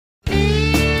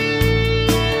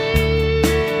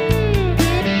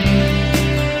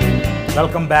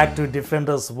Welcome back to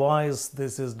Defender's Voice.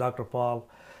 This is Dr. Paul.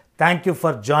 Thank you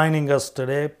for joining us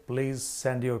today. Please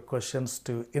send your questions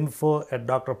to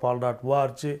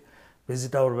info@drpaul.org.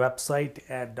 Visit our website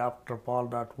at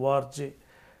drpaul.org.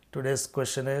 Today's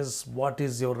question is, what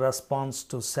is your response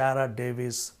to Sarah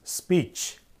Davis'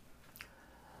 speech?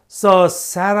 So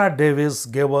Sarah Davis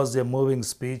gave us a moving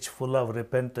speech full of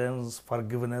repentance,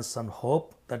 forgiveness, and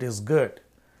hope. That is good.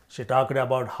 She talked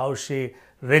about how she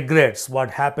regrets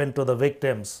what happened to the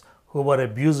victims who were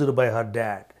abused by her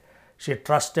dad. She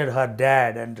trusted her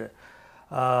dad and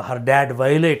her dad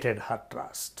violated her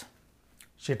trust.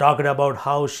 She talked about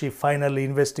how she finally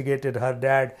investigated her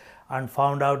dad and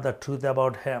found out the truth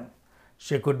about him.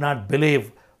 She could not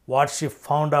believe what she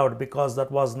found out because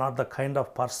that was not the kind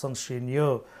of person she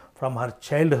knew from her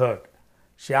childhood.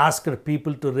 She asked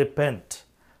people to repent.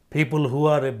 People who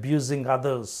are abusing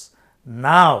others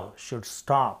now should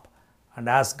stop and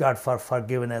ask God for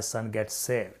forgiveness and get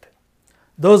saved.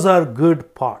 Those are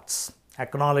good parts.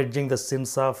 Acknowledging the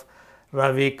sins of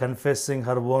Ravi, confessing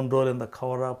her own role in the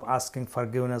cover-up, asking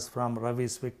forgiveness from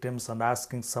Ravi's victims, and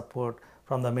asking support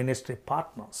from the ministry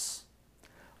partners.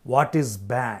 What is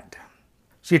bad?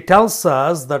 She tells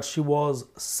us that she was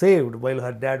saved while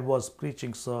her dad was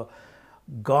preaching. So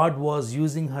God was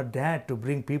using her dad to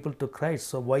bring people to Christ.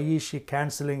 So why is she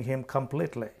canceling him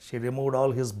completely? She removed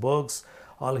all his books,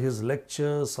 all his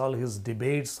lectures, all his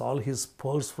debates, all his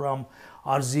posts from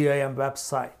RGIM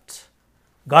website.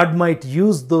 God might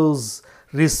use those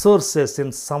resources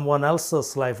in someone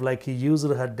else's life, like he used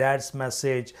her dad's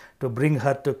message to bring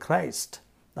her to Christ.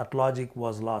 That logic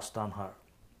was lost on her.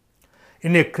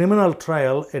 In a criminal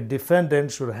trial, a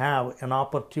defendant should have an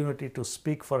opportunity to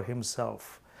speak for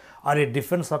himself, or a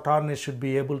defense attorney should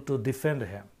be able to defend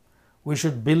him. We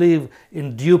should believe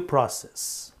in due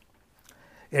process.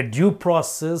 A due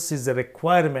process is a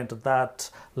requirement that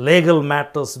legal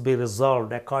matters be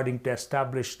resolved according to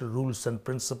established rules and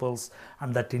principles,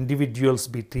 and that individuals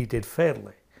be treated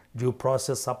fairly. Due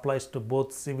process applies to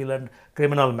both civil and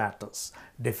criminal matters.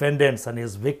 Defendants and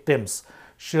his victims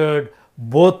should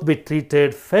both be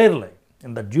treated fairly.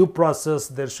 In the due process,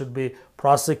 there should be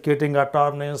prosecuting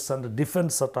attorneys and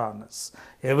defense attorneys.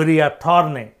 Every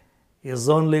attorney is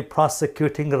only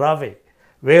prosecuting Ravi.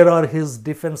 Where are his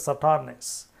defense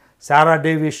attorneys? Sarah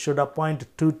Davis should appoint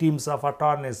 2 teams of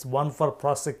attorneys, one for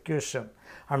prosecution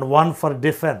and one for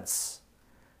defense.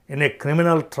 In a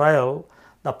criminal trial,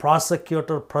 the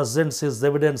prosecutor presents his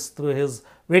evidence through his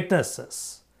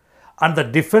witnesses, and the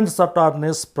defense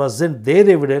attorneys present their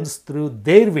evidence through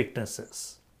their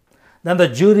witnesses. Then the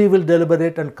jury will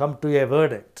deliberate and come to a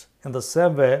verdict. In the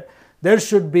same way, there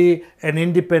should be an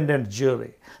independent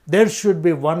jury. There should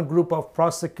be one group of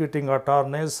prosecuting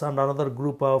attorneys and another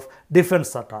group of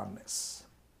defense attorneys.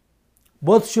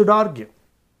 Both should argue.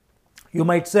 You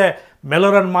might say,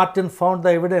 Miller and Martin found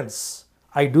the evidence.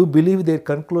 I do believe their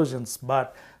conclusions,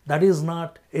 but that is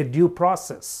not a due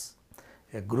process.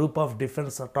 A group of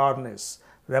defense attorneys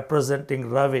representing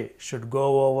Ravi should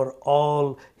go over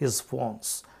all his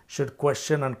phones, should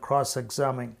question and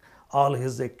cross-examine all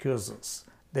his accusers.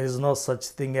 There is no such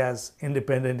thing as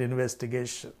independent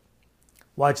investigation.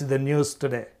 Watch the news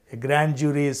today. A grand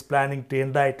jury is planning to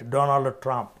indict Donald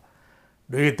Trump.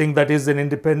 Do you think that is an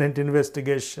independent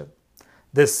investigation?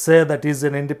 They say that is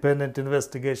an independent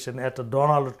investigation, yet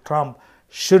Donald Trump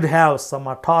should have some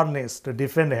attorneys to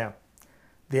defend him.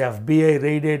 The FBI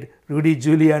raided Rudy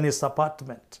Giuliani's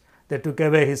apartment. They took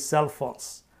away his cell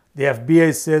phones. The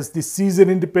FBI says this is an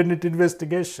independent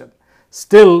investigation.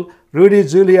 Still, Rudy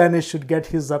Giuliani should get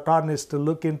his attorneys to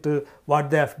look into what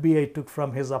the FBI took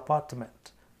from his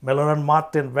apartment. Miller and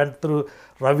Martin went through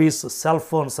Ravi's cell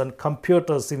phones and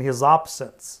computers in his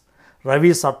absence.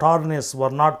 Ravi's attorneys were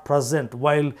not present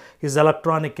while his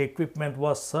electronic equipment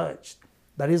was searched.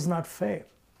 That is not fair.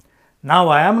 Now,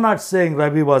 I am not saying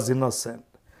Ravi was innocent.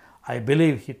 I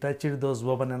believe he touched those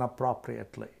women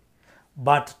inappropriately.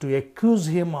 But to accuse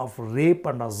him of rape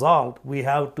and assault, we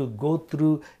have to go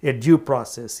through a due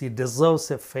process. He deserves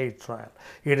a fair trial.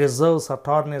 He deserves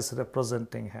attorneys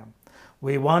representing him.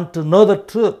 We want to know the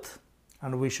truth,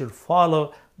 and we should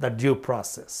follow the due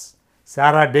process.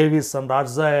 Sarah Davis and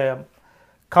RGIM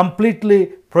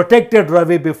completely protected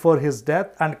Ravi before his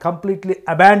death and completely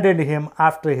abandoned him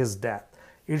after his death.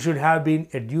 It should have been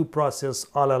a due process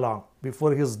all along.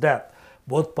 Before his death,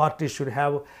 both parties should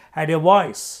have had a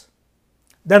voice.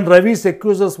 Then Ravi's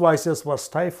accusers' voices were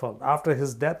stifled. After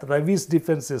his death, Ravi's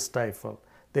defense is stifled.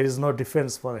 There is no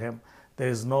defense for him. There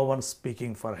is no one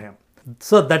speaking for him.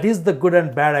 So that is the good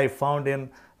and bad I found in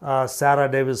Sarah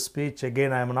Davis' speech.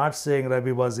 Again, I am not saying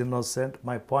Ravi was innocent.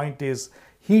 My point is,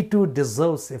 he too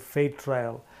deserves a fair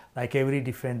trial. like every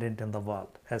defendant in the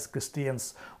world. As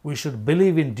Christians, we should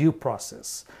believe in due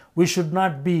process. We should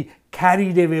not be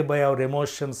carried away by our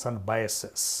emotions and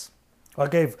biases.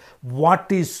 Okay,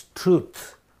 what is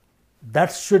truth?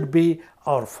 That should be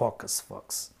our focus,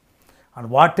 folks. And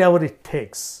whatever it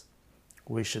takes,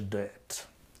 we should do it.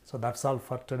 So that's all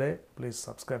for today. Please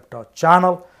subscribe to our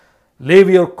channel. Leave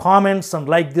your comments and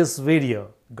like this video.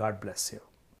 God bless you.